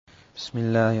بسم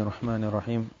الله الرحمن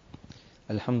الرحيم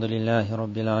الحمد لله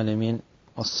رب العالمين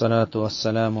والصلاة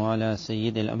والسلام على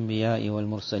سيد الأنبياء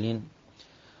والمرسلين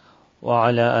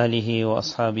وعلى آله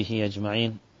وأصحابه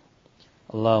أجمعين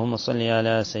اللهم صل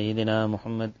على سيدنا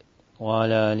محمد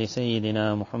وعلى آل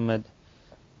سيدنا محمد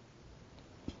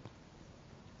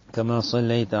كما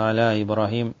صليت على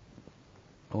إبراهيم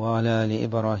وعلى آل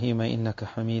إبراهيم إنك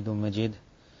حميد مجيد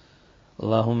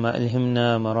اللهم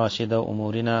ألهمنا مراشد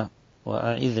أمورنا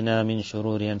وأعذنا من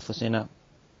شرور أنفسنا.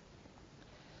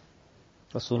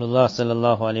 Rasulullah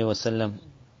sallallahu alaihi wasallam,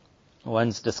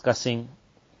 once discussing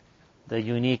the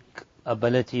unique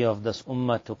ability of this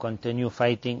ummah to continue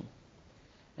fighting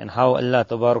and how Allah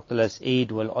Tabarak Ta'ala's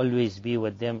aid will always be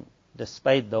with them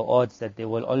despite the odds that they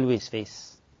will always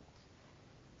face.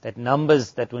 That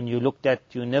numbers that when you looked at,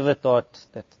 you never thought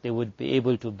that they would be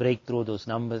able to break through those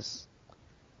numbers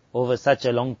over such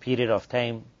a long period of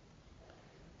time.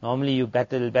 Normally you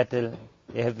battle.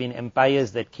 There have been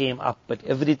empires that came up, but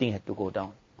everything had to go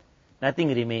down.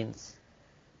 Nothing remains.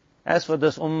 As for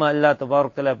this ummah, Allah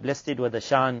Tabarak Ta'ala blessed it with a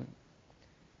shan.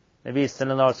 Nabi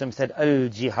Sallallahu Alaihi Wasallam said,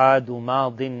 Al-jihadu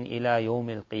madin ila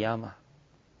yawm al-qiyamah.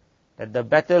 That the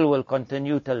battle will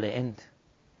continue till the end.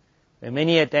 Where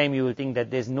many a time you will think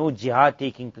that there's no jihad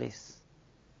taking place.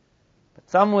 But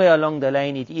somewhere along the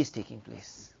line it is taking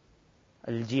place.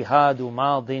 Al-jihadu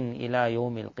madin ila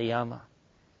yawm al-qiyamah.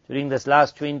 During this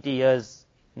last 20 years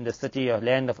in the city or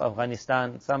land of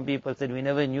Afghanistan, some people said, we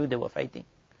never knew they were fighting.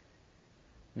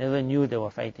 Never knew they were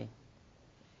fighting.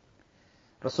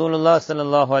 Rasulullah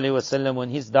sallallahu alaihi wasallam, when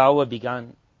his da'wah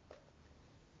began,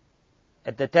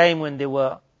 at the time when they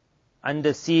were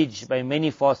under siege by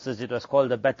many forces, it was called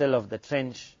the Battle of the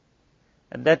Trench.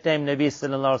 At that time, Nabi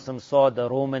sallallahu alaihi wasallam saw the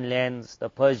Roman lands, the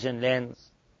Persian lands.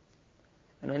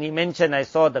 And when he mentioned, I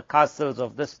saw the castles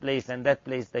of this place and that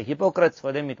place, the hypocrites,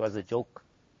 for them it was a joke.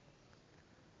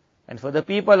 And for the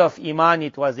people of Iman,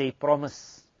 it was a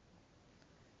promise.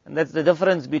 And that's the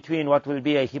difference between what will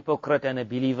be a hypocrite and a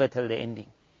believer till the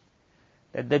ending.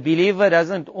 That the believer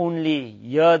doesn't only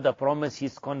hear the promise,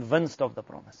 he's convinced of the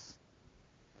promise.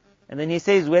 And then he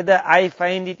says, whether I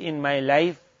find it in my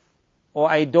life or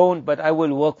I don't, but I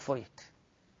will work for it.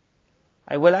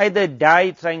 I will either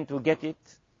die trying to get it,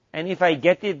 and if I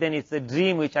get it, then it's a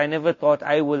dream which I never thought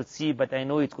I will see, but I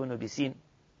know it's going to be seen.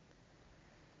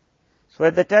 So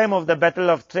at the time of the Battle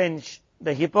of Trench,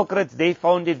 the hypocrites, they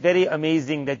found it very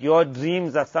amazing that your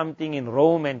dreams are something in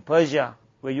Rome and Persia,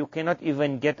 where you cannot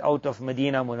even get out of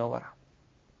Medina Munawwara.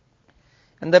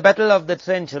 And the Battle of the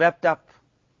Trench wrapped up.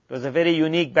 It was a very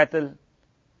unique battle.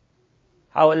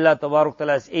 How Allah Tabarak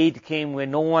Ta'ala's aid came where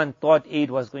no one thought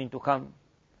aid was going to come.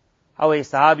 How a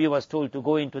Sahabi was told to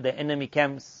go into the enemy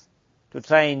camps to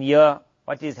try and hear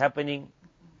what is happening.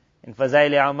 In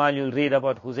Fazail Amal you'll read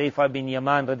about Huzaifa bin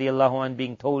Yaman radiallahu anh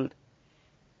being told.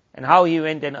 And how he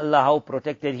went and Allah how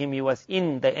protected him. He was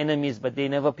in the enemies but they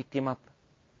never picked him up.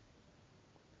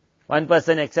 One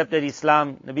person accepted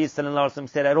Islam. Nabi Sallallahu Alaihi Wasallam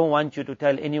said, I don't want you to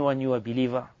tell anyone you are a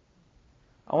believer.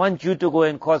 I want you to go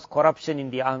and cause corruption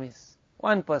in the armies.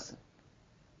 One person.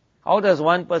 How does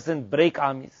one person break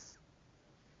armies?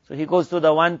 So he goes to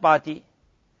the one party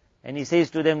and he says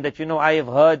to them that, I have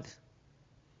heard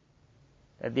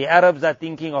that the Arabs are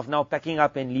thinking of now packing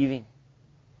up and leaving.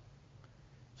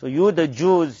 So you, the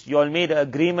Jews, you all made an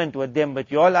agreement with them, but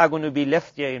you all are going to be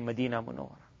left here in Medina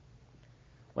Munawwara.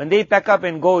 When they pack up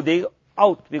and go, they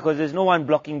out because there's no one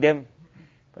blocking them.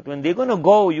 But when they're going to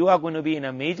go, you are going to be in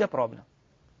a major problem.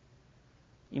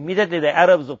 Immediately the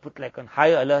Arabs will put like on high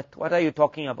alert. What are you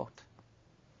talking about?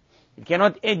 It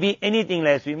cannot be anything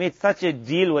less. We made such a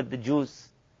deal with the Jews.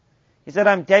 He said,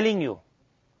 I'm telling you,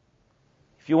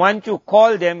 if you want to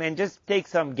call them and just take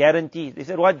some guarantees. They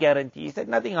said, what guarantee? He said,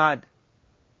 nothing hard.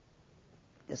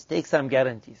 Just take some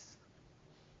guarantees.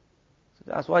 So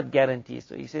that's what guarantees.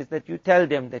 So he says that you tell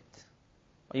them that,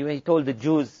 or he told the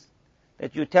Jews,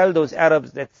 that you tell those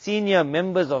Arabs that senior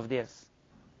members of theirs,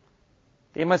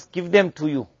 they must give them to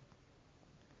you.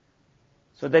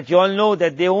 So that you all know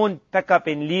that they won't pack up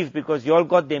and leave because you all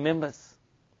got their members.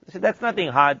 He said, that's nothing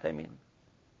hard.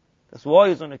 This war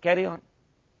is going to carry on.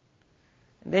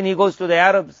 And then he goes to the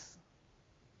Arabs.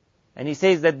 And he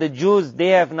says that the Jews, they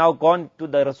have now gone to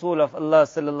the Rasul of Allah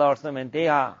sallallahu alaihi wasallam and they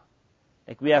are,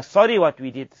 like, we are sorry what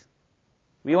we did.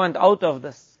 We want out of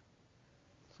this.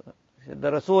 So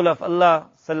the Rasul of Allah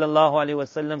sallallahu alaihi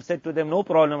wasallam said to them, no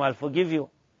problem, I'll forgive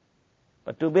you.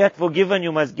 But to be forgiven,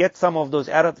 you must get some of those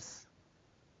Arabs.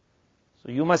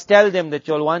 So you must tell them that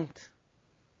you'll want.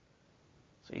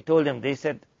 So he told them, they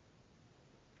said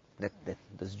that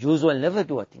those Jews will never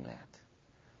do a thing like that.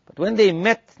 But when they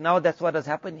met, now that's what is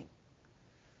happening.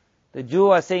 The Jew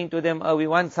was saying to them, we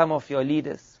want some of your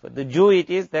leaders. For the Jew it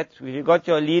is that if you got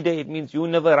your leader, it means you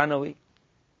never run away.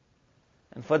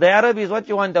 And for the Arab is what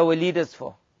you want our leaders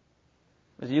for.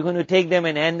 Because you're going to take them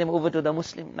and hand them over to the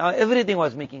Muslim. Now everything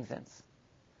was making sense.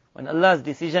 When Allah's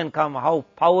decision come, how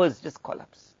powers just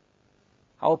collapse.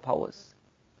 How powers.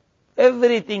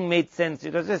 Everything made sense.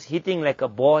 It was just hitting like a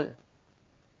ball.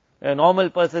 A normal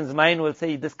person's mind will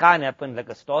say, this can't happen, like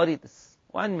a story. This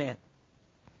one man.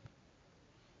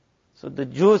 So the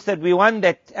Jews said, we want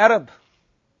that Arab.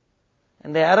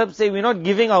 And the Arabs say, we're not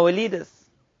giving our leaders.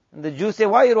 And the Jews say,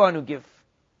 why you don't want to give?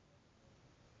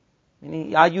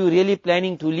 Meaning, are you really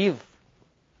planning to leave?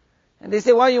 And they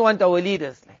say, why you want our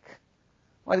leaders? Like,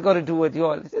 what's got to do with you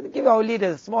all? They said, give our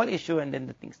leaders a small issue, and then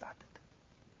the thing started.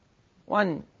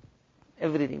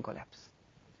 Everything collapsed.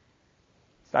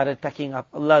 Started packing up.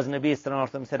 Allah's Nabi Sallallahu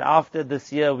Alaihi Wasallam said, after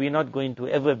this year, we're not going to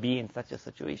ever be in such a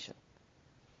situation.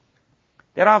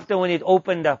 Thereafter, when it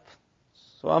opened up,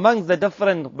 so amongst the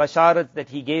different basharats that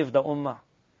he gave the ummah,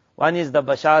 one is the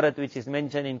basharat which is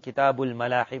mentioned in Kitabul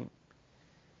Malahim.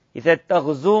 He said,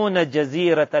 تَغْزُونَ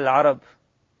جَزِيرَةَ الْعَرَبِ.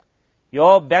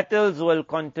 Your battles will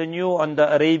continue on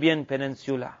the Arabian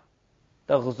Peninsula.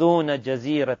 تَغْزُونَ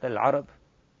جَزِيرَةَ الْعَرَبِ.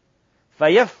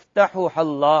 فَيَفْتَحُهَا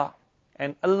اللَّهُ.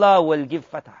 And Allah will give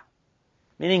fatah.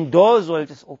 Meaning doors will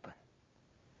just open.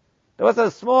 There was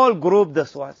a small group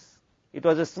this was. It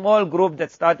was a small group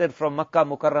that started from Makkah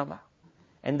Mukarramah.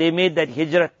 And they made that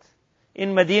hijrat.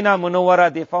 In Medina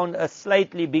Munawwara they found a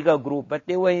slightly bigger group, but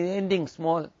they were ending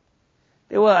small.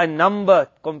 They were a number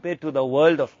compared to the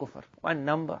world of kufr. One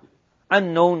number.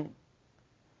 Unknown.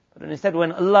 But when he said,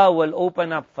 when Allah will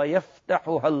open up,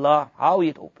 فَيَفْتَحُهَا اللَّهُ. How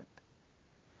it opened.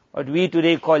 What we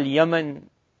today call Yemen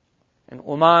and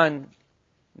Oman.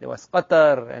 There was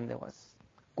Qatar and there was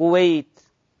Kuwait.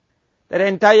 That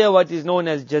entire what is known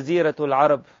as Jaziratul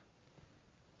Arab.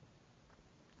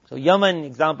 So Yemen,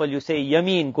 example, you say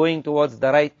Yamin, going towards the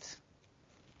right.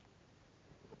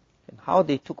 And how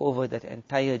they took over that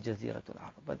entire Jaziratul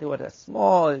Arab. But they were a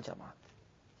small Jamaat.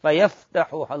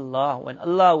 فَيَفْتَحُهَا اللَّهُ. When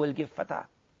Allah will give fatah.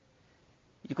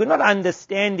 You could not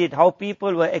understand it, how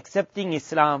people were accepting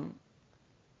Islam.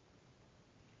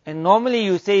 And normally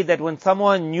you say that when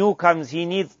someone new comes, he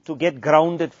needs to get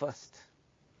grounded first.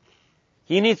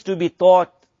 He needs to be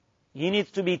taught. He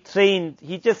needs to be trained.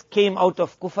 He just came out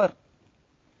of kufr.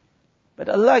 But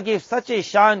Allah gave such a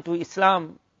shan to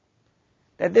Islam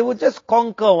that they would just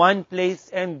conquer one place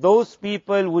and those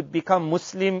people would become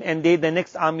Muslim and they the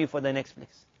next army for the next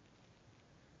place.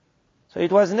 So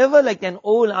it was never like an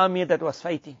old army that was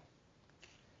fighting.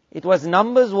 It was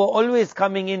numbers were always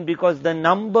coming in because the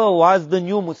number was the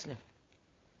new Muslim.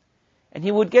 And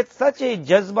he would get such a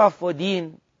jazba for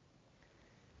deen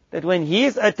that when he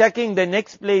is attacking the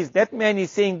next place, that man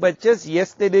is saying, but just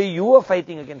yesterday you were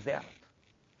fighting against the Arab.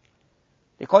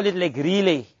 They call it like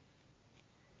relay.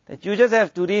 That you just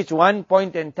have to reach one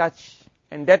point and touch.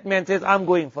 And that man says, I'm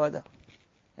going further.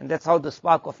 And that's how the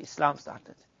spark of Islam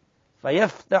started.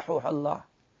 فَيَفْتَحُهَا اللَّهُ.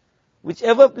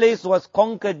 Whichever place was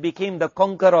conquered became the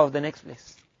conqueror of the next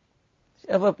place.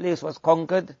 Whichever place was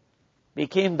conquered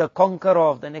became the conqueror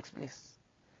of the next place.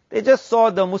 They just saw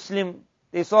the Muslim,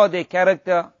 they saw their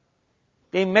character,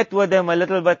 they met with them a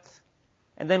little bit,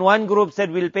 and then one group said,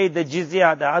 we'll pay the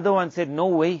jizya, the other one said, no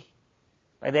way.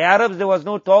 By the Arabs there was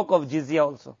no talk of jizya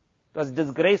also. It was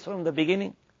disgrace from the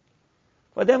beginning.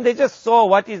 For them they just saw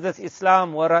what is this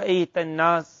Islam, وَرَأَيْتَ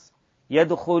النَّاسِ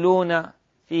يَدْخُلُونَ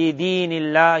فِي دِينِ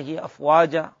اللَّهِ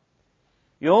أَفْوَاجًا.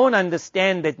 You won't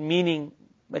understand that meaning,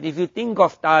 but if you think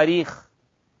of Tariq,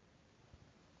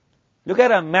 look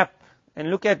at a map and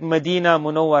look at Medina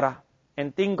Munawwara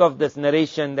and think of this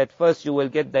narration that first you will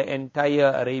get the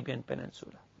entire Arabian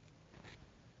Peninsula.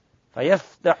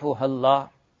 فَيَفْتَحُهَا اللَّهُ.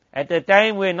 At a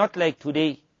time where not like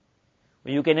today,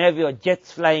 where you can have your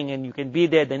jets flying and you can be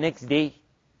there the next day.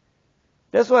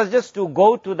 This was just to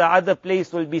go to the other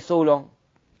place will be so long.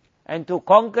 And to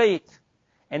conquer it.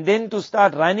 And then to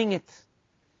start running it.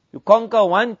 You conquer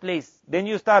one place, then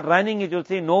you start running it, you'll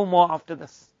say no more after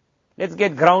this. Let's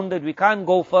get grounded, we can't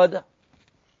go further.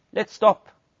 Let's stop.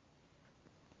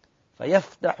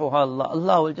 فَيَفْتَحُهَا اللَّهُ.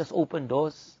 Allah will just open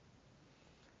doors.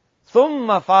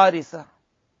 ثُمَّ فَارِسَ.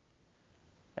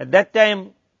 At that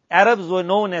time, Arabs were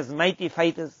known as mighty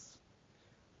fighters.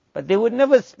 But they would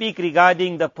never speak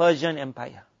regarding the Persian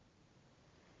Empire.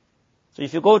 So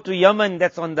if you go to Yemen,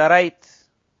 that's on the right.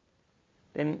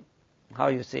 Then, how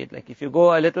you say it? Like if you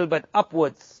go a little bit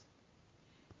upwards,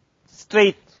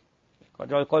 straight, what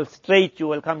you call straight, you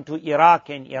will come to Iraq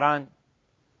and Iran.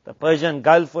 The Persian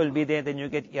Gulf will be there, then you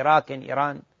get Iraq and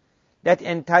Iran. That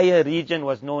entire region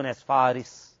was known as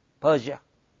Faris, Persia,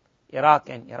 Iraq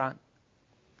and Iran.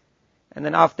 And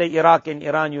then after Iraq and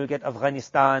Iran, you'll get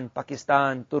Afghanistan,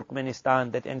 Pakistan,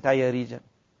 Turkmenistan, that entire region.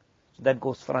 So that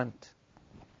goes front.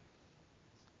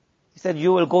 He said,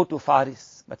 you will go to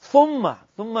Faris. But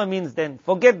thumma means then,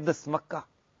 forget this Makkah.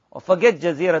 Or forget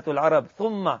Jaziratul Arab.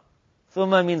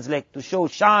 Thumma means like to show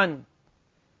shan.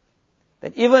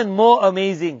 That even more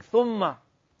amazing,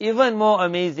 even more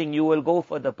amazing, you will go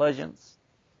for the Persians.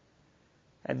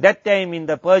 At that time in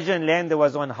the Persian land, there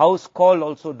was one house called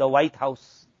also the White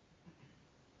House.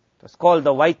 It was called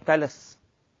the White Palace.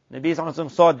 Nabi Sallallahu Alaihi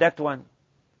Wasallam saw that one.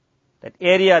 That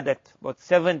area, that about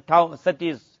 7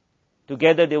 cities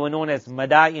together, they were known as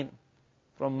Madain.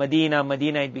 From Medina,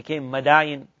 it became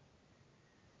Madain. It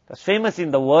was famous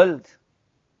in the world.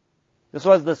 This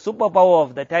was the superpower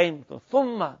of the time.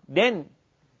 So, then,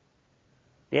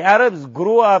 the Arabs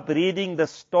grew up reading the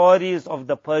stories of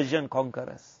the Persian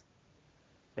conquerors.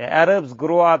 The Arabs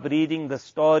grew up reading the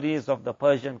stories of the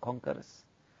Persian conquerors.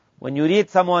 When you read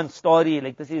someone's story,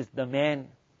 like this is the man,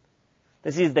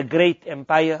 this is the great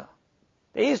empire.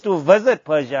 They used to visit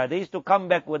Persia. They used to come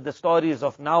back with the stories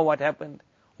of now what happened,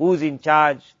 who's in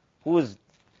charge,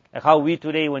 like how we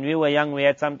today, when we were young, we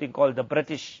had something called the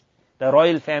British, the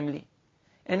royal family.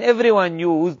 And everyone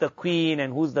knew who's the queen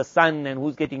and who's the son and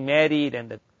who's getting married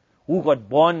and who got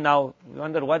born now. We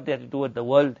wondered what they had to do with the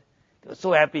world. They were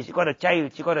so happy. She got a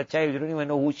child. You don't even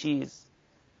know who she is.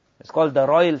 It's called the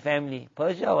royal family.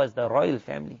 Persia was the royal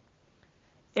family.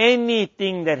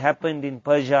 Anything that happened in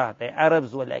Persia, the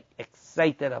Arabs were like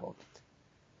excited about it.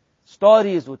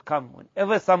 Stories would come.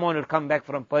 Whenever someone would come back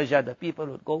from Persia, the people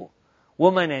would go,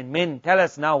 women and men, tell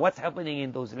us now what's happening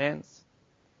in those lands.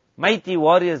 Mighty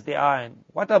warriors they are, and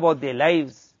what about their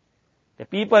lives? The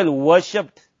people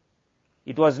worshipped.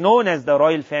 It was known as the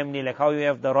royal family, like how you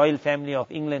have the royal family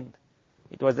of England.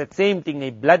 It was that same thing,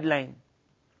 a bloodline.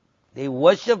 They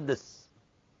worshipped this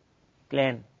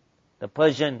clan, the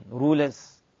Persian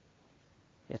rulers.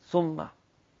 It's Summa.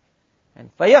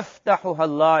 And فَيَفْتَحُهَا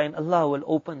اللَّهُ, and Allah will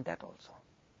open that also.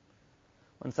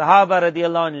 When Sahaba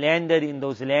radiallahu anh landed in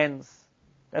those lands,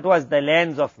 that was the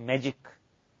lands of magic.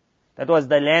 That was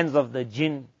the lands of the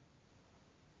jinn.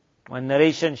 One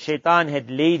narration, Shaitan had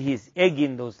laid his egg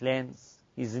in those lands.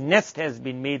 His nest has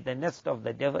been made, the nest of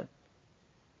the devil.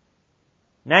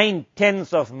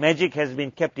 9/10 of magic has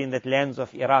been kept in that lands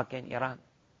of Iraq and Iran.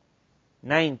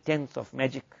 9/10 of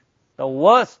magic. The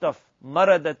worst of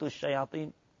maradatu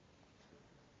shayateen.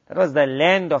 That was the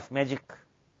land of magic.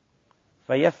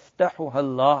 فَيَفْتَحُهَا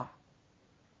اللَّهُ.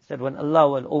 Said when Allah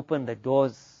will open the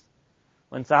doors.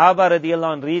 When Sahaba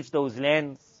radiallahu anh reached those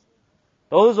lands,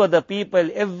 those were the people,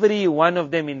 every one of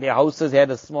them in their houses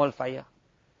had a small fire.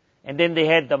 And then they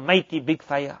had the mighty big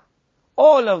fire.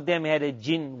 All of them had a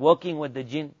jinn, working with the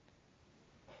jinn.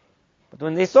 But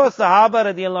when they saw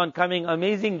Sahaba radiallahu anh coming,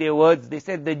 amazing their words, they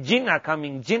said, the jinn are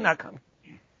coming.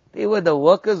 They were the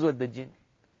workers with the jinn.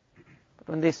 But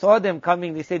when they saw them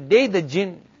coming, they said, they the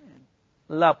jinn.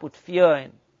 Allah put fear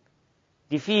and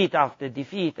defeat after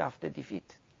defeat after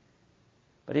defeat.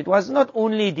 But it was not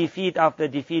only defeat after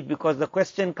defeat, because the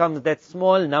question comes, that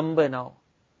small number now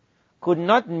could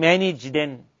not manage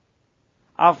then,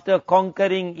 after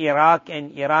conquering Iraq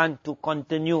and Iran, to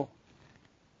continue.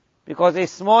 Because a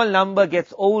small number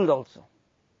gets old also.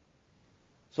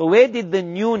 So where did the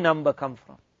new number come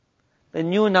from? The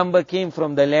new number came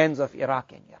from the lands of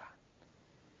Iraq and Iran.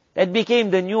 That became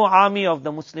the new army of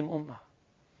the Muslim Ummah.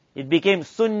 It became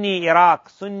Sunni Iraq,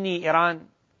 Sunni Iran.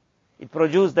 It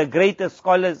produced the greatest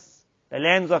scholars. The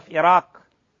lands of Iraq,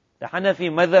 the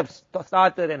Hanafi madhab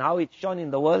started and how it shone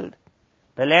in the world.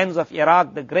 The lands of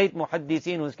Iraq, the great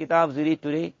muhaddithin whose kitabs we read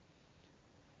today.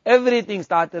 Everything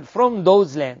started from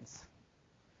those lands.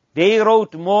 They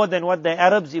wrote more than what the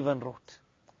Arabs even wrote.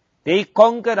 They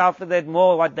conquered after that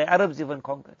more what the Arabs even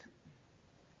conquered.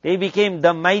 They became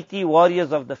the mighty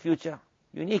warriors of the future.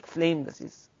 Unique flame this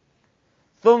is.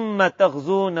 ثُمَّ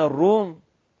تَغْزُونَ الرُّومِ.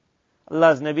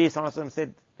 Allah's Nabi Sallallahu Alaihi Wasallam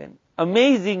said, then,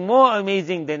 amazing, more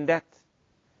amazing than that.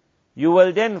 You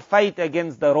will then fight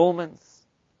against the Romans,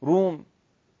 Rome.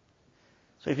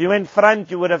 So if you went front,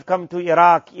 you would have come to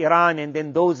Iraq, Iran, and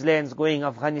then those lands going,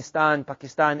 Afghanistan,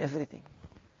 Pakistan, everything.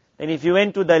 Then if you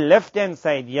went to the left-hand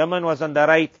side, Yemen was on the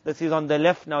right, this is on the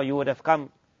left now, you would have come.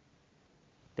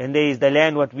 Then there is the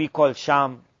land what we call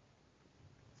Sham.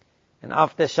 And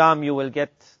after Sham you will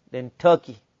get then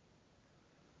Turkey.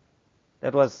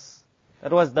 That was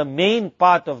the main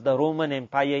part of the Roman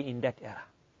Empire in that era.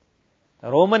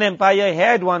 The Roman Empire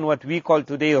had one what we call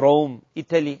today Rome,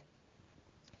 Italy.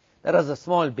 That was a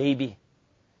small baby.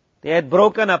 They had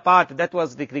broken apart. That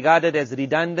was regarded as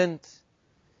redundant.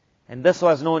 And this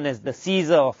was known as the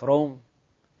Caesar of Rome.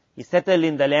 He settled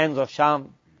in the lands of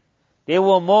Sham. They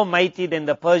were more mighty than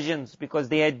the Persians because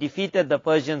they had defeated the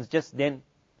Persians just then.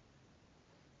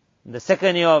 In the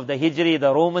second year of the Hijri,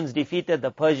 the Romans defeated the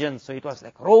Persians, so it was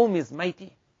like, Rome is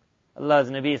mighty. Allah's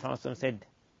Nabi ﷺ said,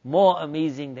 more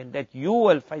amazing than that, you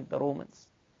will fight the Romans.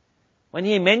 When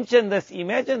he mentioned this,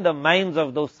 imagine the minds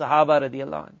of those Sahaba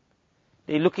radiallahu anh.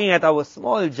 They're looking at our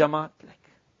small Jamaat, like,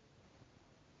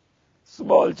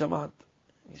 small Jamaat.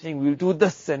 He's saying, we'll do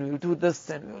this and we'll do this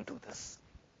and we'll do this.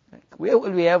 Like, where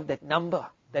will we have that number,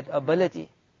 that ability?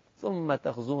 ثُمَّ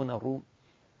تَخْزُونَ الرُّومَ.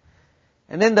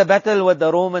 And then the battle with the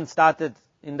Romans started.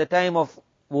 In the time of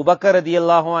Abu Bakr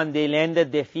radiallahu anh, they landed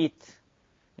their feet.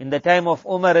 In the time of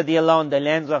Umar radiallahu anh, the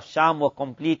lands of Sham were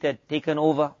completed, taken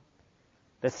over.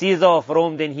 The Caesar of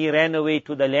Rome, then he ran away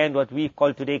to the land what we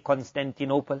call today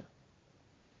Constantinople.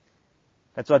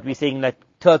 That's what we're saying, like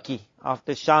Turkey.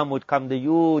 After Sham would come the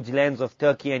huge lands of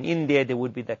Turkey, and in there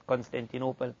would be that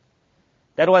Constantinople.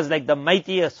 That was like the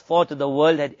mightiest fort the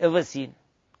world had ever seen.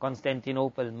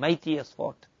 Constantinople, mightiest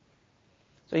fort.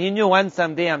 So he knew once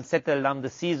someday I'm settled, I'm the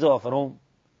Caesar of Rome.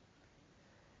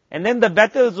 And then the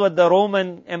battles with the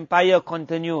Roman Empire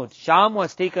continued. Sham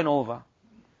was taken over,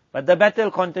 but the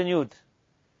battle continued.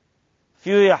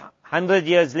 Few 100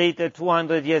 years later,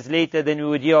 200 years later, then we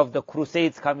would hear of the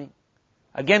Crusades coming.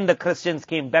 Again the Christians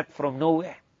came back from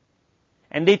nowhere.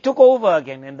 And they took over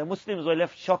again, and the Muslims were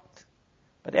left shocked.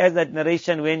 But as that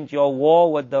narration went, your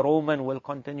war with the Roman will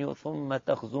continue. ثُمَّ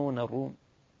تَخْزُونَ الرُّومَ.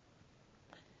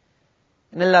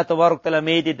 And Allah Tabarak Ta'ala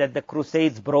made it that the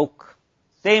Crusades broke.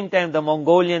 Same time the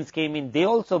Mongolians came in, they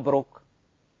also broke.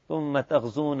 ثُمَّ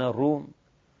تَخْزُونَ الرُّومَ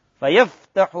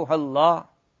فَيَفْتَحُهَا اللَّهُ.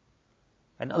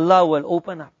 And Allah will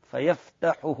open up.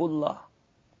 فَيَفْتَحُهُ اللَّهُ.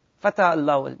 Fatah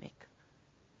Allah will make.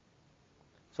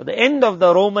 So the end of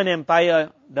the Roman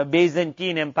Empire, the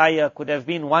Byzantine Empire, could have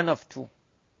been one of two.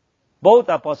 Both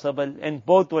are possible, and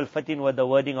both will fit in with the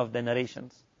wording of the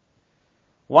narrations.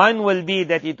 One will be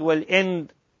that it will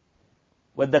end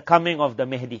with the coming of the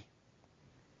Mahdi.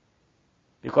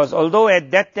 Because although at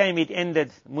that time it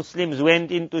ended, Muslims went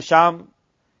into Sham,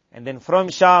 and then from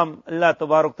Sham, Allah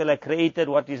Tabarak Ta'ala created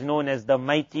what is known as the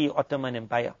mighty Ottoman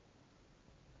Empire.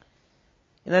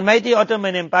 In the mighty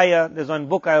Ottoman Empire, there's one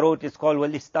book I wrote, it's called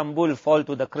Will Istanbul Fall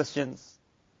to the Christians?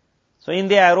 So in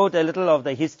there I wrote a little of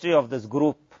the history of this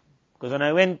group. Because when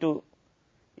I went to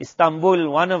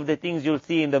Istanbul, one of the things you'll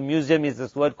see in the museum is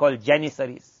this word called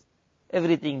Janissaries.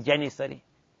 Everything Janissary.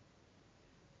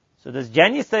 So this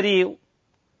Janissary,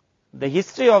 the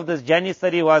history of this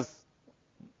Janissary was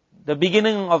the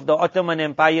beginning of the Ottoman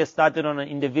Empire started on an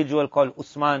individual called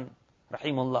Usman,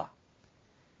 Rahimullah.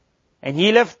 And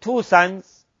he left two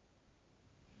sons,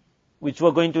 which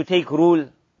were going to take rule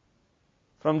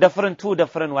from two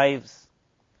different wives.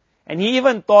 And he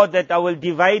even thought that I will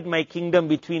divide my kingdom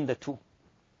between the two.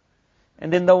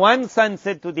 And then the one son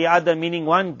said to the other, meaning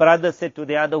one brother said to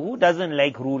the other, who doesn't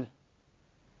like rule?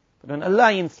 But when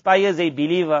Allah inspires a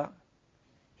believer,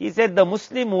 He said the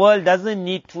Muslim world doesn't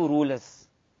need two rulers.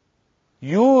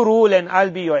 You rule and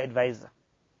I'll be your advisor.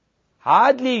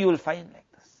 Hardly you'll find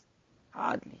like this.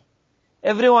 Hardly.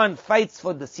 Everyone fights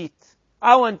for the seat.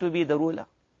 I want to be the ruler.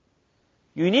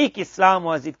 Unique Islam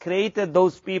was it created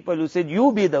those people who said,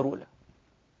 you be the ruler.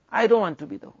 I don't want to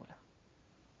be the ruler.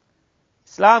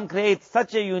 Islam creates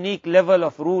such a unique level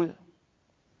of rule.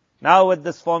 Now with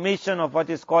this formation of what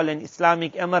is called an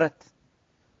Islamic Emirate,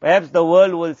 perhaps the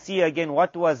world will see again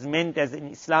what was meant as an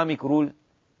Islamic rule.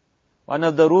 One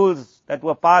of the rules that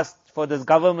were passed for this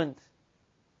government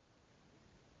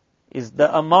is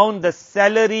the amount, the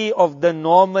salary of the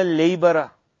normal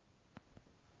laborer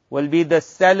will be the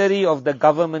salary of the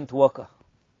government worker.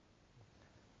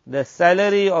 The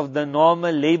salary of the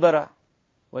normal laborer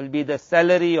will be the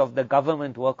salary of the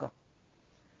government worker.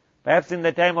 Perhaps in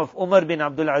the time of Umar bin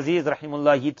Abdul Aziz,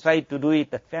 rahimullah, he tried to do it.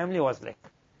 The family was like,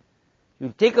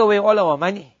 you'll take away all our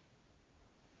money.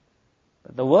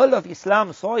 But the world of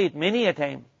Islam saw it many a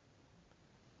time.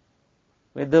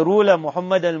 With the ruler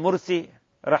Muhammad al-Mursi,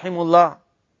 rahimullah,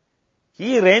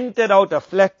 he rented out a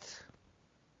flat.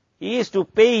 He used to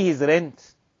pay his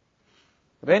rent.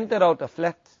 Rented out a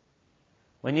flat.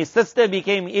 When his sister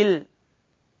became ill,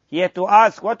 he had to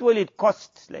ask, what will it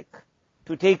cost, like,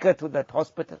 to take her to that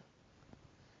hospital?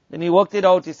 Then he worked it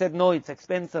out. He said, no, it's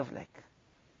expensive, like.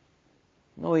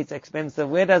 No, it's expensive.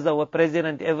 Where does our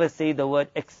president ever say the word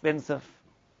expensive?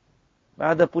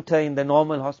 Rather put her in the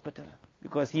normal hospital,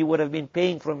 because he would have been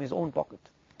paying from his own pocket.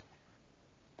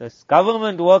 The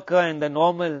government worker and the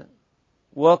normal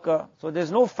worker, so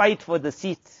there's no fight for the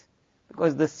seat,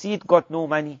 because the seat got no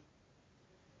money.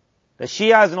 The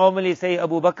Shias normally say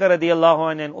Abu Bakr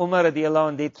radiallahu anh and Umar radiallahu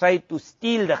anh, they tried to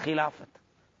steal the Khilafat.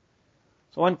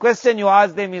 So one question you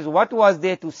ask them is, what was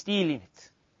there to steal in it?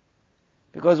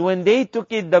 Because when they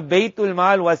took it, the Baytul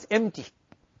Mal was empty.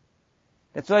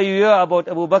 That's why you hear about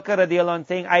Abu Bakr radiallahu anh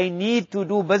saying, I need to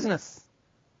do business.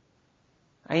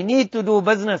 I need to do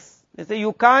business. They say,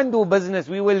 you can't do business,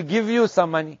 we will give you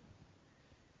some money.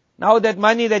 Now that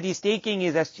money that he's taking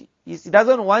is actually, he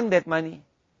doesn't want that money.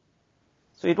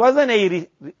 So it wasn't a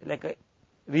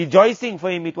rejoicing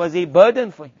for him, it was a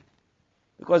burden for him.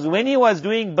 Because when he was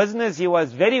doing business, he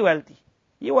was very wealthy.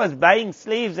 He was buying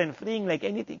slaves and freeing like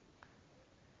anything.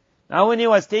 Now when he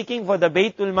was taking for the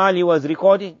Baytul Mal, he was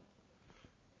recording.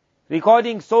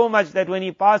 Recording so much that when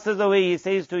he passes away, he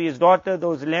says to his daughter,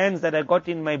 those lands that I got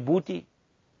in my booty,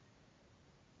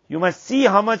 you must see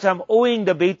how much I'm owing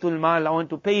the Baytul Mal. I want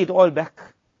to pay it all back.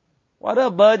 What a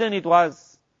burden it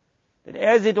was. That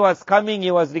as it was coming,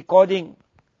 he was recording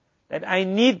that I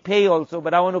need pay also,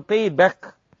 but I want to pay it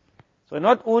back. So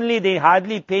not only they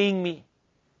hardly paying me,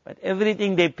 but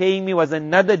everything they paying me was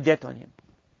another debt on him.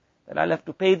 That I'll have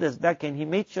to pay this back, and he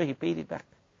made sure he paid it back.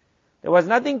 There was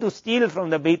nothing to steal from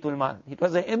the Baytul Mal. It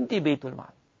was an empty Baytul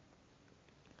Mal.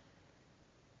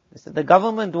 They said, the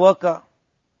government worker,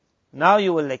 now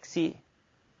you will see.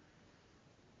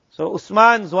 So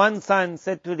Usman's one son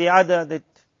said to the other that,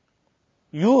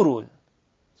 you rule.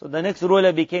 So the next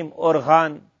ruler became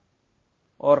Orghan.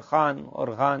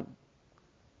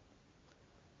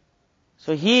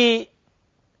 So he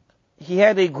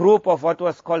had a group of what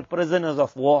was called prisoners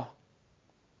of war.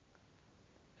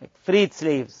 Like freed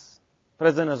slaves,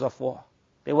 prisoners of war.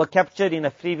 They were captured in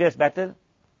a previous battle.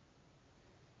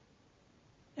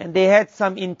 And they had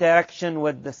some interaction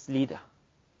with this leader.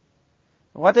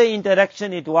 What an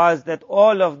interaction it was that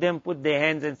all of them put their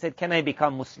hands and said, can I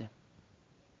become Muslim?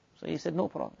 So he said, no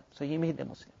problem. So he made them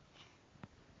Muslim.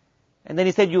 And then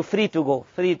he said, you're free to go,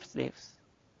 freed slaves.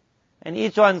 And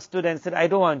each one stood and said, I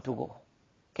don't want to go.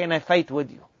 Can I fight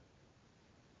with you?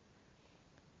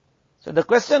 So the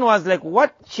question was like,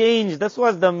 what changed? This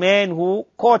was the man who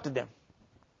caught them.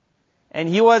 And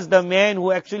he was the man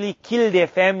who actually killed their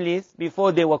families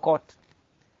before they were caught.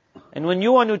 And when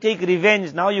you want to take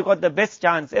revenge, now you got the best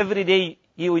chance. Every day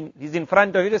he's in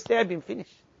front of you, just stab him, finish.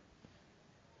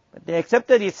 But they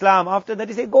accepted Islam. After that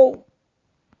he said, go.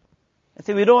 I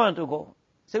said, we don't want to go.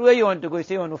 I said, where you want to go? He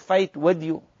said, I want to fight with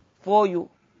you, for you.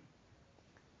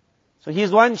 So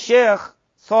his one sheikh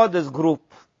saw this group.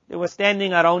 They were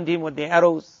standing around him with their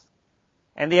arrows.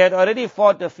 And they had already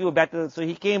fought a few battles. So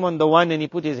he came on the one and he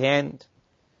put his hand.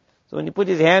 So when he put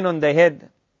his hand on the head,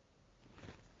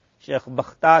 Sheikh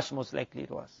Bakhtash most likely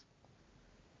it was.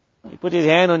 He put his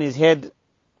hand on his head.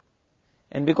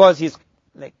 And because his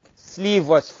sleeve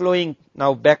was flowing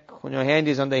now back, when your hand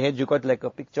is on the head, you got like a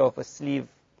picture of a sleeve.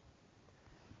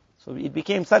 So it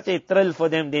became such a thrill for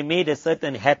them, they made a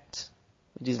certain hat,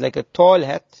 which is like a tall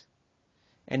hat,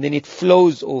 and then it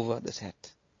flows over this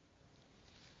hat.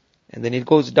 And then it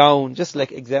goes down, just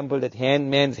like example that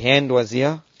man's hand was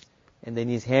here, and then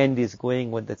his hand is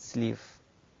going with that sleeve.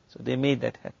 So they made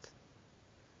that hat.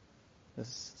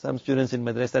 There's some students in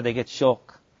madrasa, they get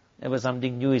shocked. Whenever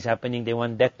something new is happening, they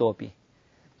want that topi.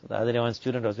 So the other day one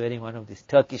student was wearing one of these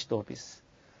Turkish topis.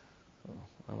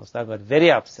 So Mustafa got very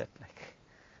upset.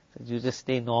 So you just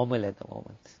stay normal at the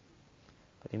moment.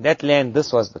 But in that land,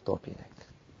 this was the topi.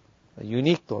 A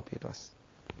unique topi it was.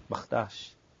 Bakhtash.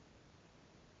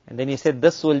 And then he said,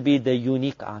 this will be the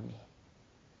unique army.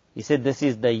 He said, this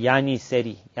is the Yani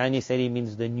Seri. Yani Seri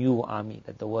means the new army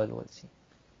that the world will see.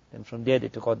 And from there they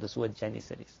took out this word Yani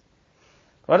Seris.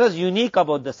 What was unique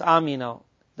about this army now?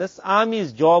 This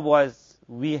army's job was,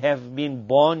 we have been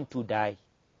born to die.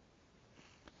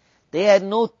 They had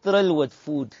no thrill with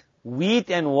food. Wheat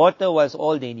and water was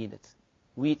all they needed.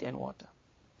 Wheat and water.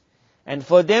 And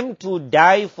for them to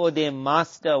die for their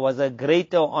master was a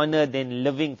greater honor than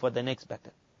living for the next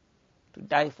battle. To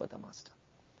die for the master.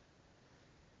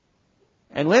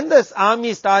 And when this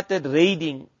army started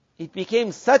raiding, it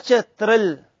became such a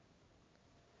thrill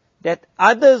that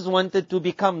others wanted to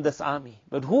become this army.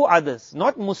 But who others?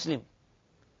 Not Muslim.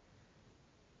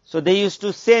 So they used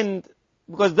to send,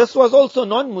 because this was also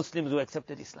non-Muslims who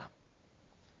accepted Islam.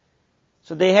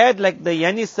 So they had like the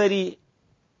Janissary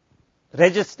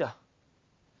register.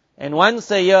 And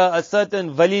once a year, a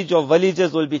certain village or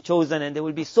villages will be chosen and they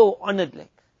will be so honored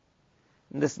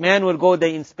And this man would go, the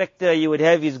inspector, he would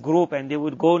have his group and they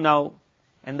would go now.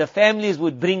 And the families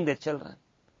would bring their children.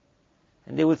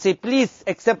 And they would say, please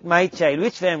accept my child.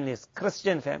 Which families?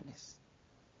 Christian families.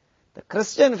 The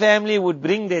Christian family would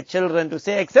bring their children to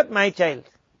say, accept my child.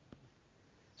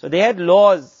 So they had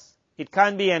laws. It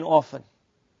can't be an orphan.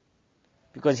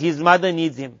 Because his mother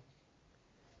needs him.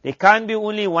 There can't be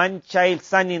only one child,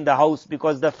 son in the house,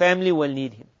 because the family will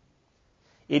need him.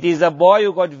 It is a boy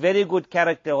who got very good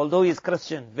character, although he is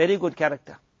Christian, very good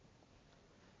character.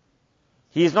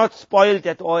 He is not spoiled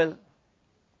at all.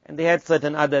 And they had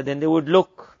certain other, then they would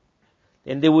look,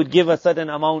 then they would give a certain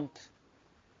amount,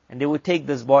 and they would take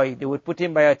this boy, they would put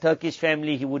him by a Turkish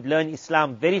family, he would learn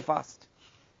Islam very fast.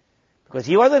 Because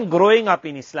he wasn't growing up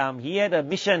in Islam, he had a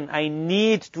mission, I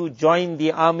need to join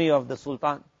the army of the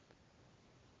Sultan.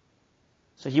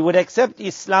 So he would accept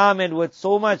Islam, and with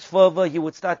so much fervor, he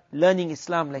would start learning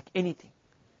Islam like anything.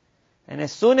 And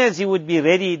as soon as he would be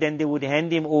ready, then they would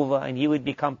hand him over, and he would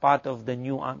become part of the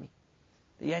new army,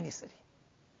 the Janissary.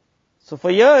 So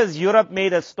for years, Europe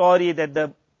made a story that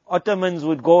the Ottomans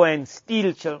would go and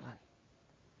steal children,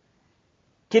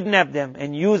 kidnap them,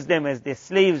 and use them as their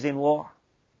slaves in war.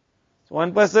 So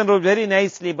one person wrote very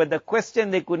nicely, but the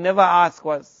question they could never ask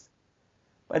was,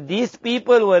 but these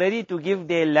people were ready to give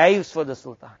their lives for the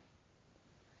Sultan.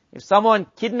 If someone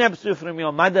kidnaps you from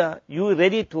your mother, you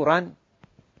ready to run?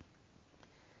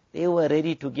 They were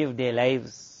ready to give their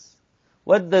lives.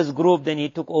 With this group, then he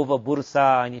took over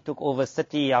Bursa, and he took over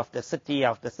city after city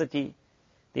after city.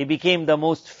 They became the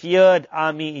most feared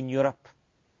army in Europe.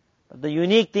 But the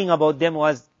unique thing about them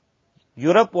was,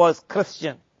 Europe was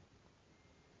Christian.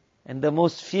 And the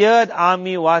most feared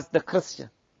army was the Christian.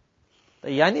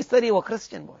 The Janissary were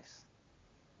Christian boys.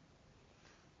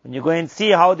 When you go and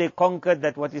see how they conquered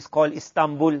that what is called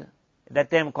Istanbul, at that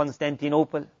time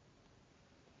Constantinople,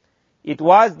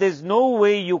 there's no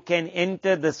way you can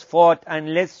enter this fort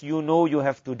unless you know you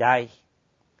have to die.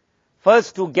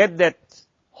 First, to get that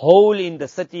hole in the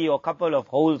city, or couple of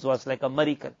holes, was like a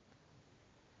miracle.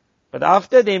 But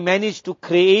after they managed to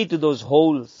create those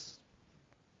holes,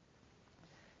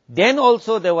 then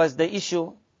also there was the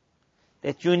issue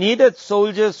that you needed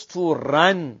soldiers to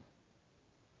run,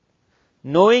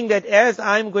 knowing that as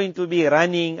I'm going to be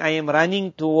running, I am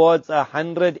running towards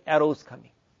 100 arrows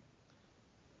coming.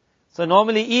 So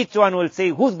normally each one will say,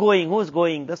 who's going, who's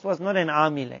going? This was not an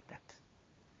army like that.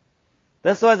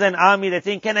 This was an army that's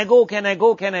saying, can I go, can I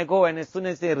go, can I go? And as soon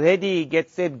as they're ready, get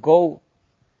set, go.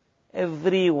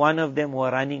 Every one of them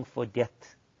were running for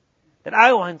death. That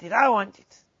I want it, I want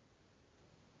it.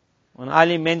 When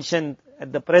Ali mentioned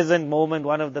at the present moment,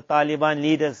 one of the Taliban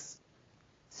leaders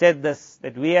said this,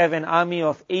 that we have an army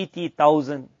of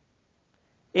 80,000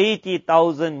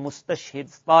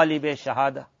 mustashhids, Talib-e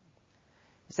Shahada.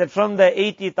 He said, from the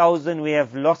 80,000, we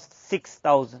have lost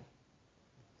 6,000.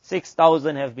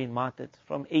 6,000 have been martyred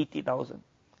from 80,000.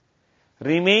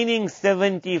 Remaining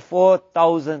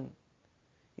 74,000,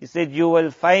 he said, you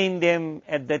will find them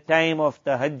at the time of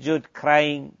the Tahajjud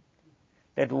crying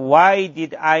that why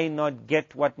did I not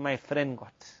get what my friend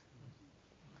got?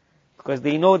 Because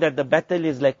they know that the battle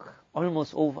is like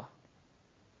almost over.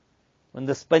 When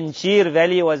the Panjshir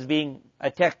Valley was being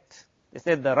attacked, they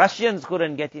said the Russians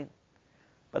couldn't get in.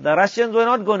 But the Russians were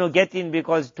not going to get in,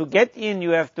 because to get in, you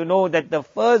have to know that the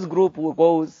first group who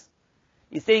goes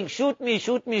is saying, shoot me,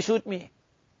 shoot me, shoot me.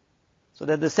 So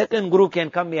that the second group can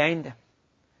come behind them.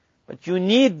 But you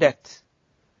need that.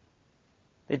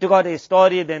 They took out a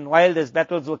story then while these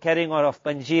battles were carrying out of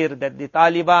Panjshir, that the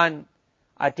Taliban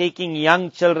are taking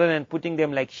young children and putting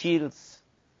them like shields.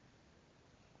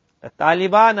 The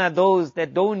Taliban are those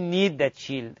that don't need that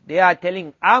shield. They are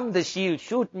telling, I'm the shield,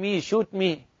 shoot me, shoot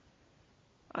me.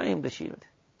 I am the shield.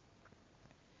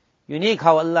 Unique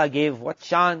how Allah gave what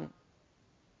shan.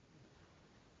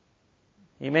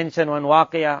 He mentioned one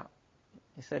waqiyah.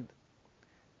 He said,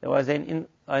 there was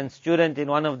a student in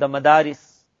one of the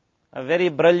madaris, a very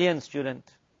brilliant student.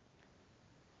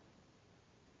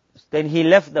 Then he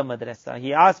left the madrasa.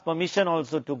 He asked permission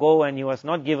also to go, and he was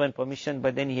not given permission,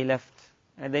 but then he left.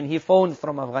 And then he phoned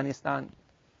from Afghanistan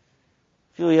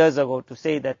a few years ago to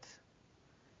say that,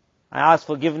 I asked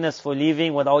forgiveness for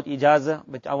leaving without ijazah,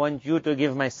 but I want you to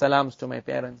give my salams to my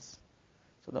parents.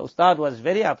 So the ustad was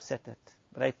very upset.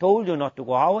 But I told you not to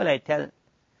go. How will I tell?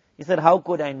 He said, how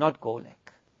could I not go?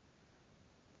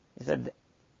 He said,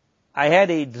 I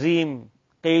had a dream,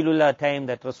 Qaylullah time,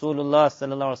 that Rasulullah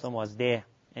sallallahu alaihi wasallam was there.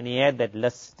 And he had that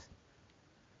list.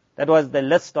 That was the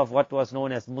list of what was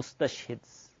known as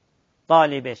mustashhids,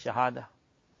 Talib-e Shahada.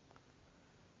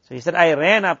 So he said, I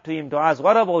ran up to him to ask,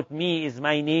 what about me? Is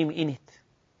my name in it?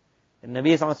 And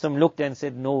Nabi sallallahu alaihi wasallam looked and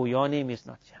said, no, your name is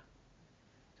not here.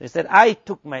 So he said, I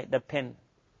took the pen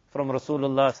from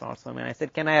Rasulullah sallallahu alaihi wasallam, and I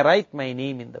said, can I write my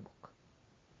name in the book?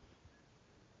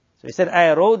 So he said,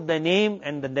 I wrote the name,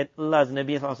 and then Allah's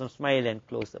Nabi sallallahu alaihi wasallam smiled and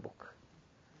closed the book.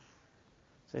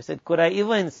 So he said, could I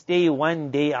even stay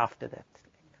one day after that?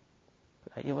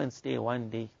 Could I even stay one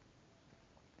day?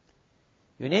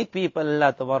 Unique people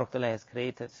Allah Tabarak Ta'ala has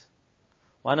created.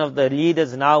 One of the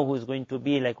leaders now who is going to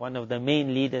be like one of the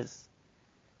main leaders,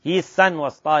 his son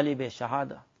was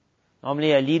Talib-e-Shahada.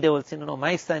 Normally a leader will say, no,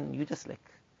 my son, you just like,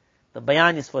 the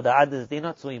bayan is for the others, they're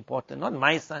not so important, not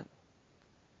my son.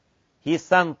 His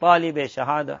son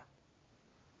Talib-e-Shahada,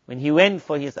 when he went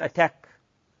for his attack,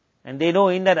 and they know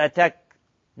in that attack,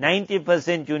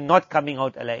 90% you're not coming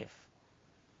out alive.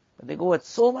 But they go with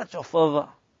so much of fervor.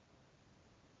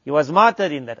 He was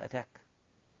martyred in that attack.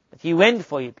 But he went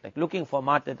for it, like looking for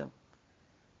martyrdom.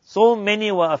 So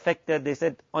many were affected, they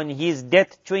said, on his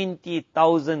death,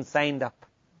 20,000 signed up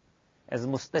as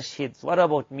mustashhids. What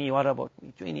about me? What about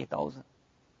me? 20,000.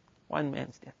 One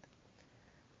man's death.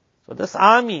 So this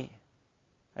army,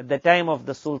 at the time of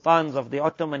the sultans of the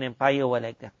Ottoman Empire were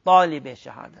like that.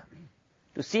 Talib-e-Shahada.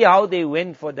 To see how they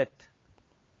went for that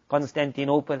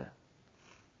Constantinople.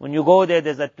 When you go there,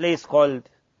 there's a place called,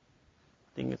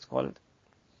 I think it's called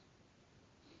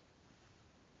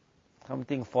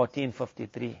something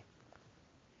 1453.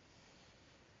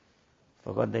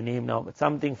 Forgot the name now, but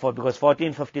something because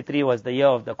 1453 was the year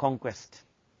of the conquest.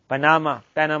 Panama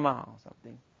or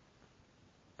something.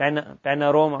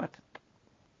 Panorama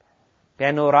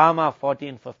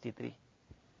 1453.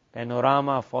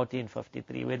 Panorama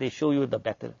 1453, where they show you the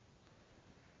battle.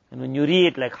 And when you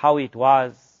read like how it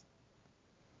was,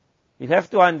 you have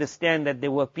to understand that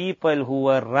there were people who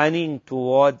were running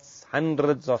towards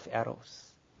hundreds of arrows.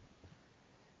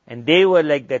 And they were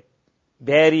like that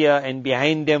barrier, and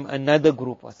behind them another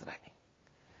group was running.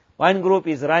 One group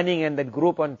is running and that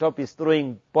group on top is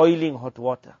throwing boiling hot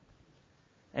water.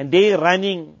 And they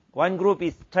running, one group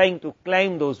is trying to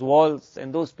climb those walls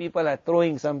and those people are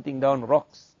throwing something down,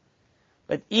 rocks.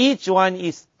 But each one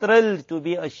is thrilled to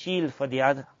be a shield for the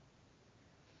other.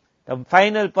 The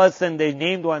final person, they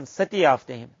named one city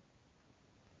after him,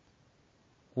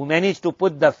 who managed to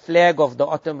put the flag of the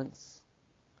Ottomans.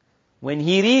 When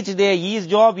he reached there, his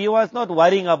job, he was not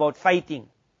worrying about fighting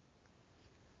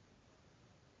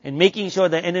and making sure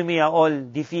the enemy are all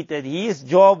defeated. His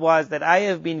job was that I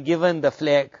have been given the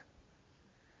flag.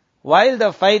 While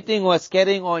the fighting was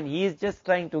carrying on, he is just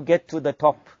trying to get to the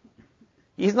top.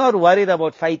 He's not worried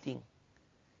about fighting.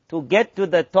 To get to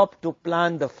the top to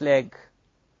plant the flag.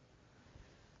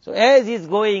 So as he's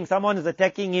going, someone is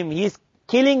attacking him, he's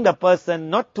killing the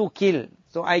person, not to kill.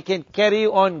 So I can carry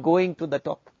on going to the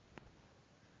top.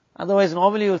 Otherwise,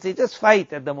 normally you'll say, just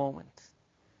fight at the moment.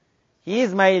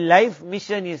 My life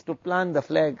mission is to plant the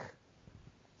flag.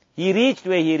 He reached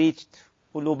where he reached.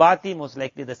 Ulubati, most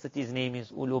likely the city's name is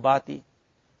Ulubati.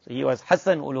 So he was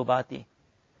Hassan Ulubati.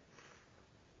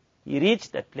 He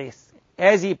reached that place.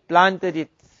 As he planted it,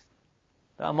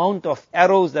 the amount of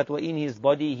arrows that were in his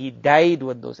body, he died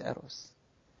with those arrows.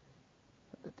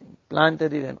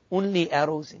 Planted it and only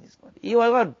arrows in his body. He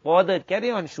was not bothered,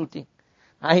 carry on shooting.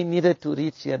 I needed to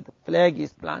reach here. The flag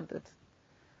is planted.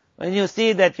 When you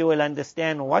see that, you will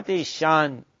understand what is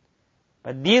shan.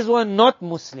 But these were not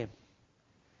Muslim.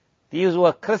 These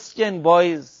were Christian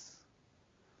boys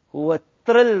who were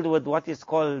thrilled with what is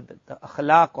called the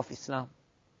akhlaq of Islam.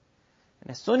 And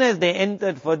as soon as they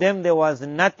entered, for them there was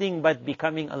nothing but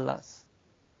becoming Allah's.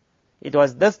 It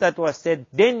was this that was said,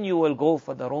 then you will go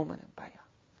for the Roman Empire.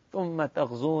 ثُمَّ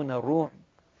تَغْزُونَ الرُّومَ.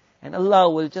 And Allah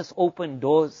will just open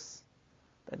doors.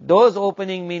 Doors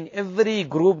opening mean every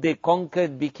group they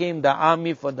conquered became the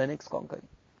army for the next conquering.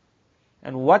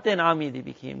 And what an army they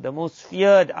became. The most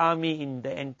feared army in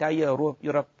the entire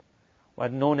Europe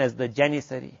was known as the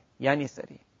Janissary.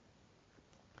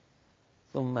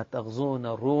 ثُمَّ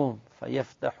تَغْزُونَ الرُّومَ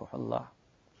فَيَفْتَحُهُ اللَّهُ.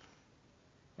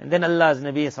 And then Allah's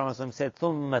Nabi ﷺ said,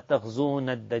 ثُمَّ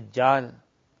تَغْزُونَ الدَّجَّالِ.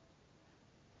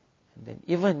 And then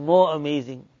even more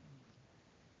amazing,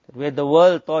 where the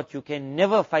world thought you can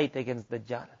never fight against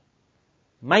Dajjal.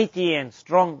 Mighty and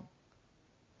strong.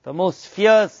 The most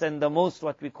fierce and the most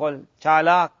what we call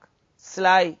chalak,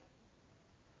 sly.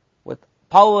 With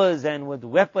powers and with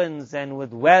weapons and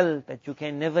with wealth that you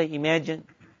can never imagine.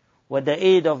 With the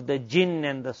aid of the jinn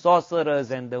and the sorcerers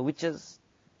and the witches.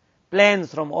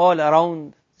 Plans from all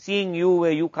around. Seeing you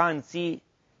where you can't see.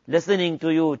 Listening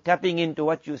to you, tapping into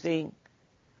what you're saying.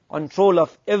 Control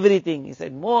of everything. He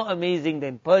said, more amazing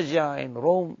than Persia and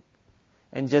Rome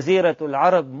and Jaziratul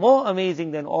Arab, more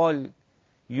amazing than all.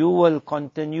 You will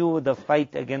continue the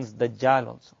fight against Dajjal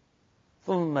also.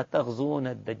 ثُمَّ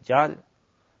تَغْزُونَ الدَّجَّالِ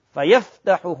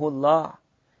فَيَفْتَحُهُ اللَّهُ.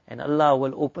 And Allah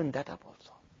will open that up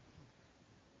also.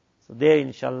 So there,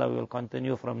 inshallah, we will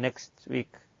continue from next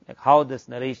week, like how this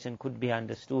narration could be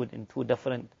understood in two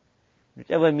different,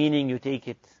 whichever meaning you take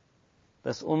it.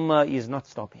 This ummah is not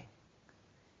stopping.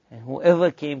 And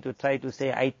whoever came to try to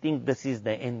say, I think this is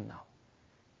the end now.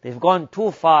 They've gone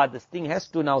too far. This thing has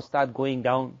to now start going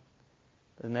down.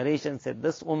 The narration said,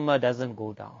 this ummah doesn't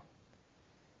go down.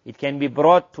 It can be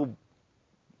brought to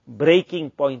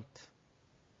breaking point,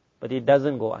 but it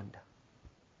doesn't go under.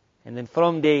 And then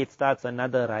from there it starts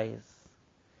another rise.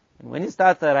 And when it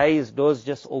starts a rise, doors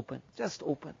just open. Just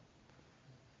open.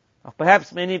 Now,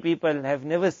 perhaps many people have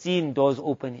never seen doors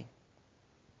opening.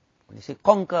 When you say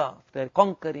conquer, after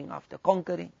conquering, after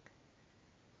conquering.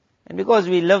 And because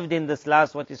we lived in this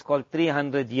last, what is called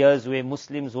 300 years, where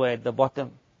Muslims were at the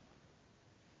bottom,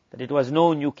 that it was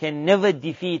known you can never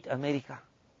defeat America.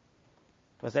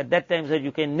 It was at that time said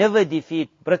you can never defeat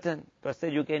Britain. It was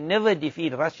said you can never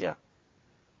defeat Russia.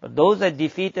 But those that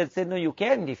defeated said, no, you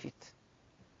can defeat.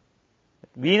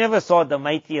 We never saw the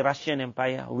mighty Russian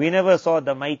Empire. We never saw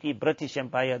the mighty British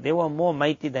Empire. They were more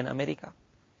mighty than America.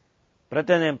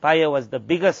 Britain Empire was the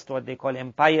biggest, what they call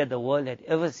empire the world had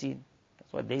ever seen.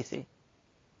 That's what they say.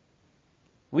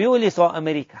 We only saw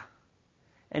America.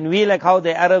 And we, like how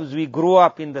the Arabs, we grew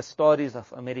up in the stories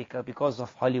of America because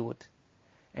of Hollywood.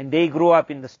 And they grew up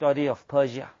in the story of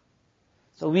Persia.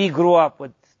 So we grew up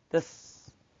with this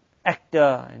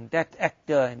actor and that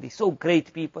actor, and they're so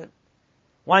great people.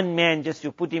 One man, just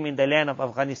you put him in the land of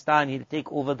Afghanistan, he'll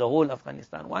take over the whole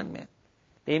Afghanistan. One man.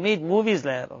 They made movies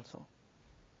like that also.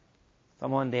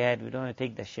 Someone they had, we don't want to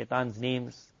take the shaitan's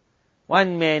names.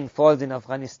 One man falls in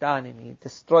Afghanistan and he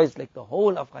destroys like the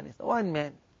whole Afghanistan. One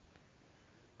man.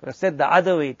 Could have said the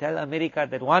other way, tell America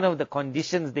that one of the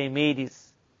conditions they made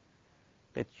is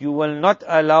that you will not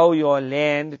allow your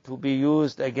land to be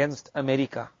used against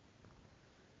America.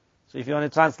 So if you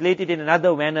want to translate it in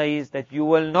another manner is that you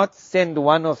will not send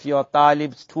one of your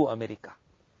talibs to America.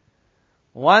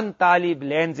 One talib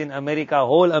lands in America,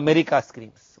 whole America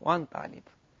screams. One talib.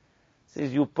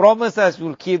 Says, you promise us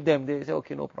you'll keep them. They say,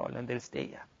 okay, no problem, they'll stay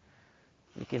here.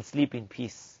 We can sleep in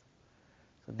peace.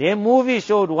 So their movie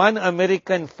showed one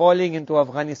American falling into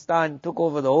Afghanistan, took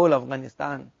over the whole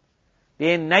Afghanistan.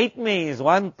 Their nightmare is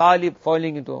one talib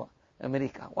falling into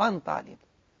America. One talib.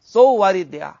 So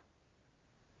worried they are.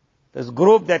 This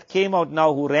group that came out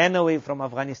now who ran away from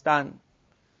Afghanistan.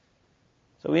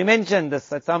 So we mentioned this,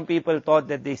 that some people thought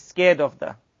that they're scared of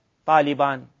the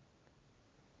Taliban.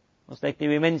 Most likely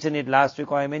we mentioned it last week,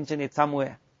 or I mentioned it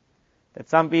somewhere. That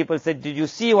some people said, did you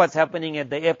see what's happening at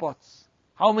the airports?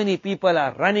 How many people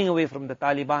are running away from the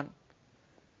Taliban?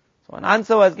 So an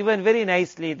answer was given very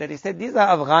nicely that he said, these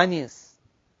are Afghanis.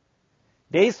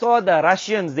 They saw the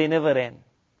Russians, they never ran.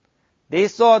 They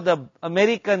saw the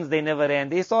Americans, they never ran.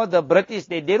 They saw the British,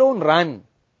 they don't run.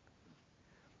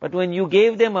 But when you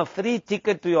gave them a free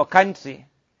ticket to your country,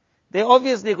 they're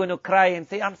obviously going to cry and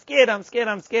say, I'm scared, I'm scared,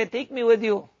 I'm scared, take me with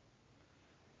you.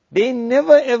 They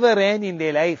never ever ran in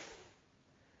their life.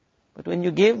 But when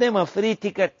you gave them a free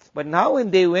ticket, but now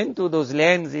when they went to those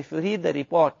lands, if you read the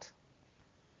report,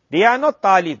 they are not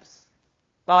talibs,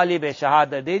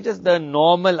 talib-e-shahada, they're just the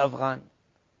normal Afghan.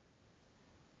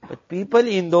 But people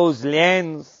in those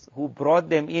lands who brought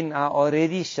them in are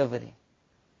already shivering.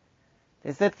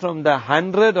 They said from the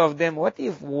 100 of them, what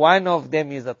if one of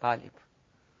them is a talib?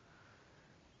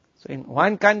 So in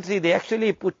one country, they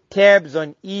actually put tabs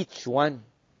on each one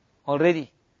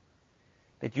already.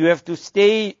 That you have to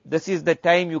stay, this is the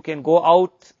time you can go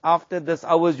out, after this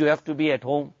hours you have to be at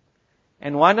home.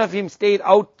 And one of him stayed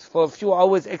out for a few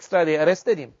hours extra, they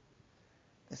arrested him.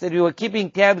 They said, we were keeping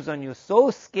tabs on you,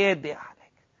 so scared they are.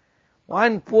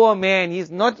 One poor man,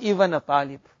 he's not even a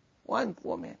talib. One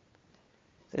poor man.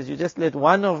 Says, you just let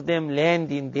one of them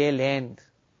land in their land.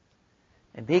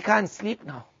 And they can't sleep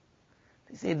now.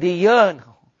 They say, they're here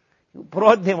now. You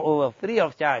brought them over, free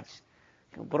of charge.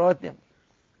 You brought them.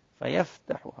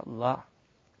 فَيَفْتَحُ اللَّهُ.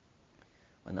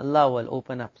 When Allah will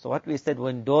open up. So what we said,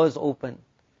 when doors open,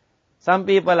 some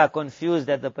people are confused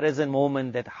at the present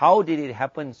moment that how did it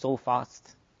happen so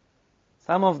fast?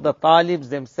 Some of the talibs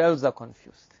themselves are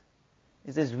confused.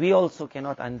 He says, we also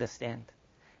cannot understand.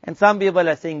 And some people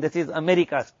are saying, this is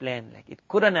America's plan. Like, it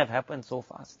couldn't have happened so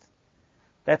fast.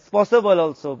 That's possible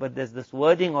also, but there's this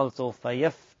wording also,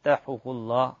 فَيَفْتَحُهُ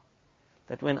اللَّهُ.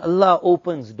 That when Allah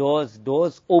opens doors,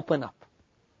 doors open up.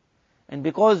 And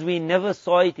because we never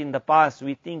saw it in the past,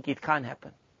 we think it can't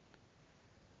happen.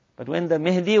 But when the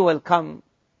Mahdi will come,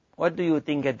 what do you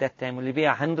think at that time? Will it be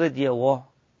 100-year war?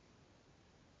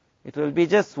 It will be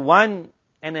just one,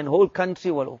 and a whole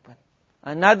country will open.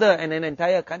 Another, and an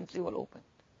entire country will open.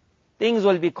 Things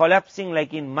will be collapsing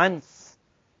like in months.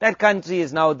 That country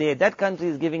is now there. That country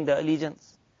is giving the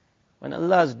allegiance. When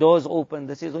Allah's doors open,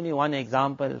 this is only one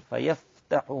example.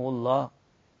 فَيَفْتَحُهُ اللَّهُ.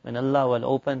 When Allah will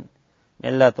open, may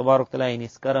Allah Tabarak Ta'ala in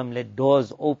His karam let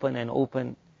doors open and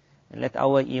open. And let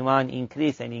our iman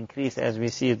increase and increase as we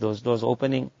see those doors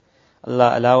opening.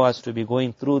 Allah allow us to be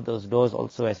going through those doors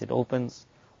also as it opens.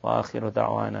 Wa akhiru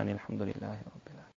da'wana alhamdulillahi rabbil